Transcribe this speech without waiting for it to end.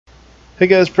Hey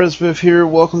guys, Presviv here.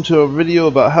 Welcome to a video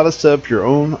about how to set up your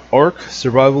own Ark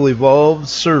Survival Evolved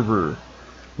server.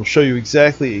 We'll show you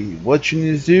exactly what you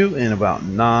need to do in about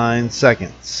 9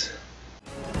 seconds.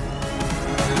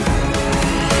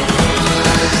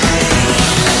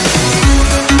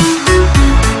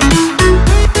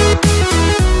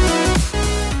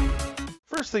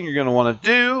 First thing you're going to want to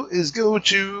do is go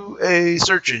to a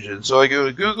search engine. So I go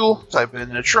to Google, type in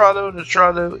Nitrado.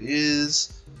 Nitrado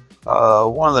is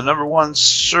one of the #1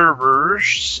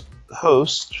 servers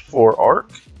host for Ark.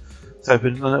 Type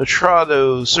in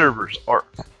Nitrado servers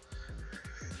Ark.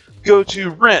 Go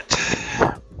to rent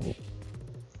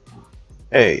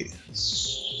a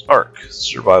Ark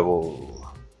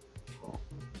survival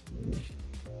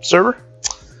server,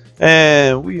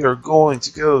 and we are going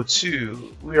to go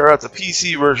to, we are at the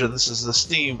PC version. This is the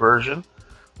Steam version.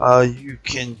 You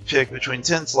can pick between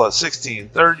 10 slots, 16,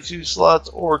 32 slots,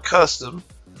 or custom.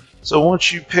 So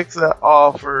once you pick that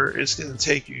offer, it's going to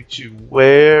take you to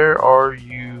where are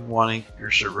you wanting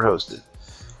your server hosted.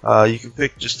 You can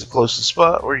pick just the closest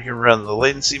spot, or you can run the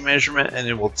latency measurement and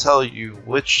it will tell you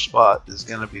which spot is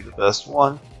going to be the best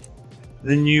one.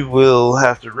 Then you will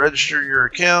have to register your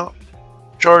account,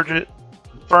 charge it,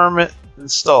 confirm it,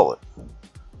 install it.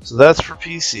 So that's for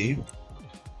PC.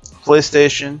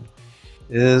 PlayStation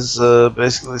is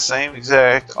basically the same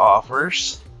exact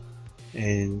offers.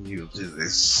 And you'll do the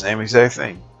same exact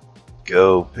thing.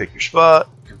 Go pick your spot,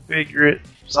 configure it,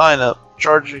 sign up,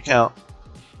 charge your account,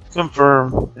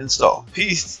 confirm, install.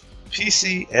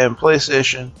 PC and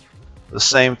PlayStation, the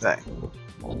same thing.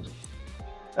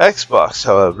 Xbox,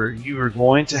 however, you are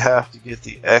going to have to get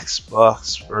the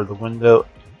Xbox or the Windows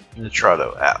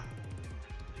Nitrado app.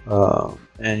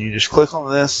 And you just click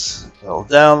on this, it'll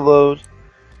download.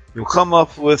 You'll come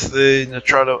up with the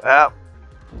Nitrado app,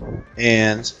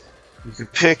 and you can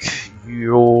pick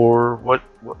your what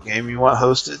game you want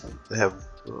hosted. They have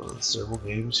several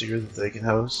games here that they can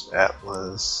host: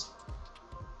 Atlas,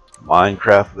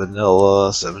 Minecraft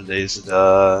Vanilla, 7 Days to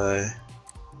Die,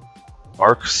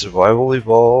 Ark Survival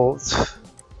Evolved,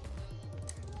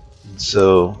 and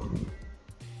so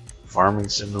Farming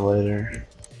Simulator.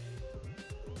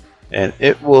 And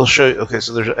it will show you. Okay,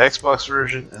 so there's an Xbox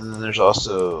version, and then there's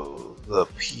also the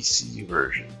PC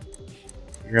version.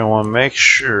 You're going to want to make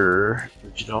sure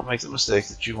that you don't make the mistake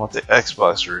that you want the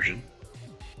Xbox version.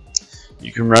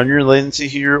 You can run your latency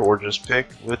here, or just pick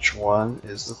which one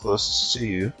is the closest to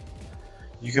you.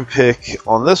 You can pick,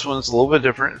 on this one it's a little bit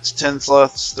different. It's 10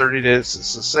 slots, 30 days.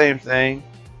 It's the same thing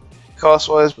cost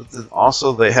wise, but then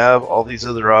also they have all these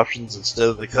other options instead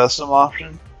of the custom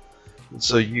option. And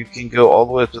so you can go all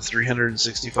the way up to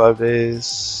 365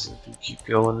 days if you keep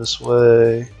going this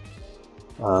way.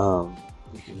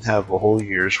 You can have a whole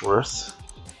year's worth,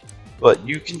 but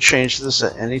you can change this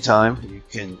at any time. You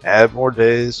can add more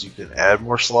days, you can add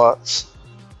more slots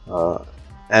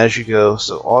as you go.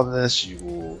 So on this, you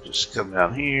will just come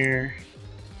down here.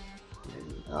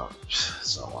 And,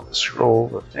 so I want to scroll,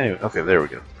 but anyway, okay, there we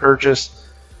go. Purchase.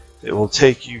 It will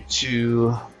take you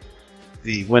to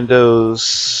the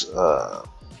Windows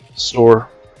store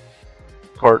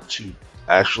part to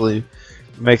actually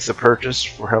make the purchase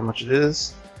for how much it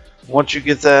is. Once you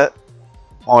get that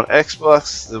on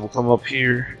Xbox, it will come up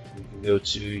here. You can go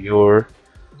to your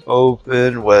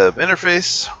open web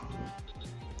interface,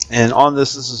 and on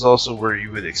this is also where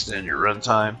you would extend your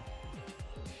runtime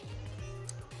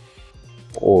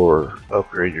or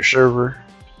upgrade your server.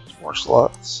 More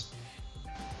slots.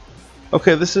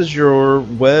 Okay, this is your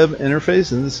web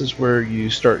interface, and this is where you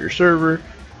start your server,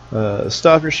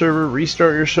 stop your server,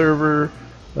 restart your server,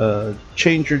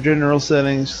 change your general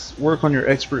settings, work on your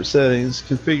expert settings,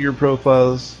 configure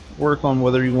profiles, work on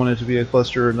whether you want it to be a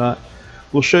cluster or not.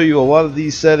 We'll show you a lot of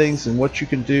these settings and what you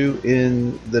can do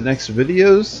in the next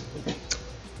videos.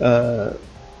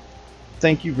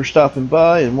 Thank you for stopping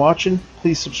by and watching.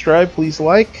 Please subscribe, please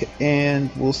like, and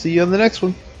we'll see you on the next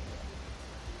one.